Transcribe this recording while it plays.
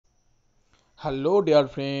Hello dear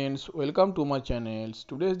friends, welcome to my channel.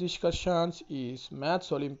 Today's discussions is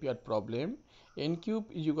Maths Olympiad problem. N cube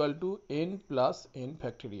is equal to n plus n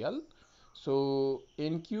factorial. So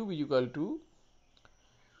n cube is equal to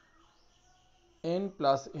n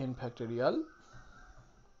plus n factorial.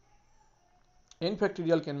 N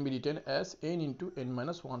factorial can be written as n into n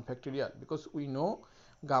minus 1 factorial because we know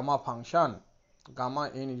gamma function.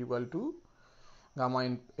 Gamma n is equal to gamma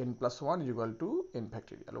n plus 1 is equal to n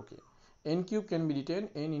factorial. Okay. N cube can be written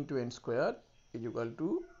n into n square is equal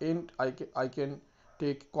to n. I can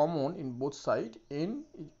take common in both sides. N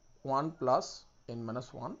is 1 plus n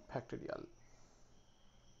minus 1 factorial.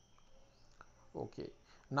 Okay.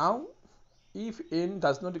 Now if n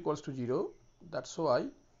does not equals to 0, that's why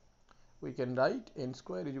we can write n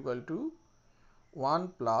square is equal to 1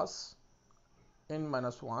 plus n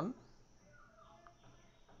minus 1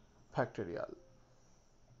 factorial.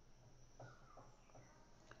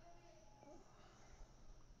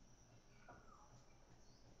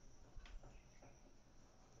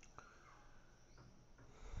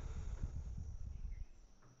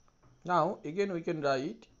 Now again we can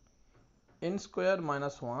write n square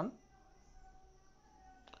minus 1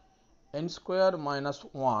 n square minus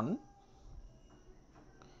 1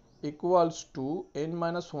 equals to n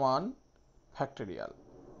minus 1 factorial.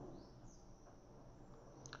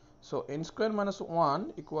 So n square minus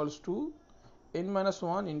 1 equals to n minus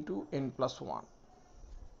 1 into n plus 1.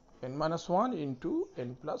 N minus 1 into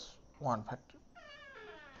n plus 1 factor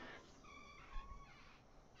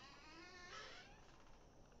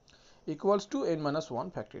equals to n minus 1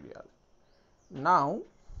 factorial. Now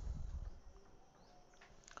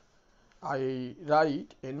I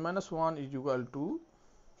write n minus 1 is equal to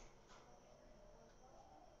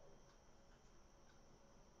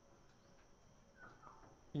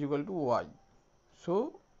y.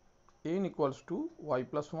 So n equals to y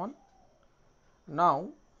plus 1. Now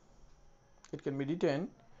it can be written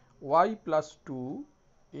y plus 2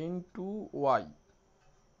 into y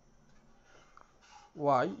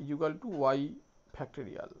is equal to y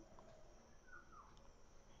factorial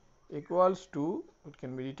equals to, it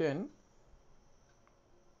can be written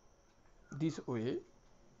this way,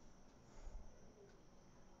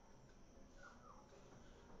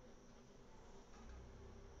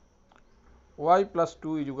 y plus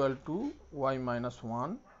 2 is equal to y minus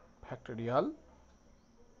 1 factorial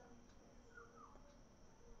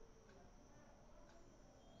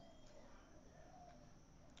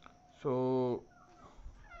so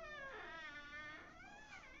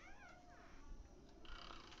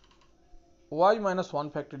y minus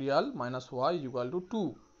 1 factorial minus y is equal to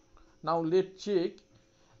 2. Now let's check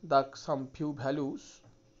some few values.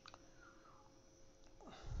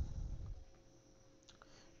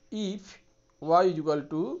 If y is equal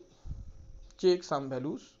to, check some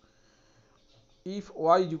values. If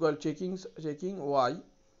y is equal, checking y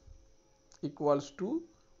equals to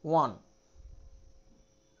 1,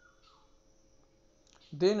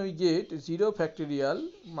 then we get 0 factorial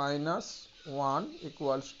minus 1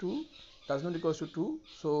 equals to, does not equals to 2,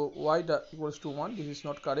 so y equals to 1, this is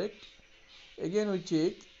not correct. Again we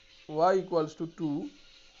check y equals to 2,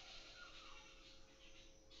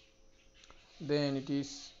 then it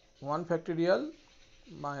is 1 factorial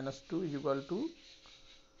minus 2 is equal to,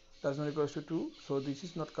 does not equals to 2, so this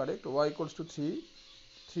is not correct. Y equals to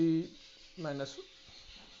 3 minus,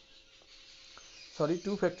 sorry,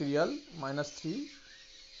 2 factorial minus 3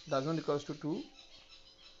 does not equals to 2,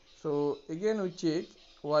 so again we check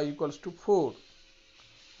y equals to 4.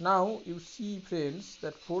 Now you see friends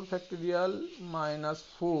that 4 factorial minus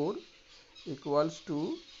 4 equals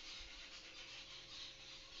to,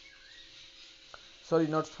 sorry,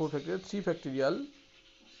 not 4 factorial, 3 factorial,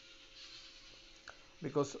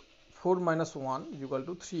 because 4 minus 1 is equal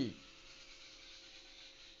to 3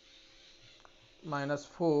 minus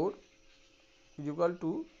 4 is equal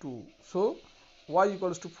to 2. So y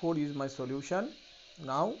equals to 4 is my solution.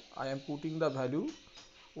 Now I am putting the value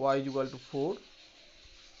y is equal to 4.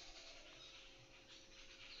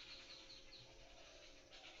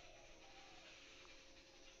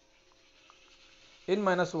 N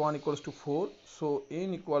minus 1 equals to 4, so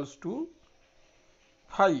n equals to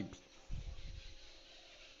 5.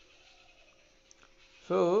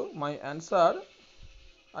 So my answer,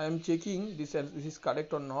 I am checking this is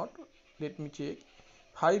correct or not. Let me check.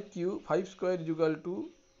 5 square is equal to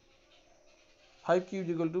 5 cube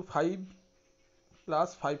is equal to 5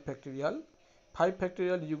 plus 5 factorial. 5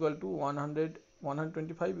 factorial is equal to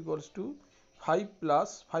 125 equals to 5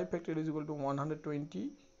 plus 5 factorial is equal to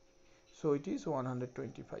 120. So it is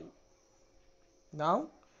 125. Now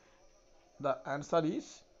the answer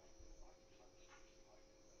is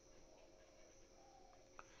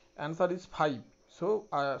Answer is 5.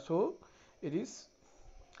 So it is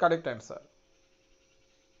correct answer.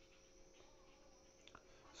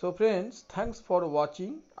 So friends, thanks for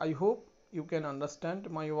watching. I hope you can understand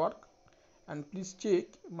my work, and please check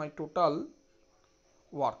my total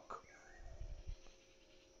work.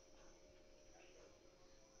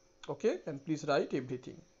 Okay, and please write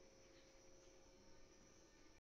everything.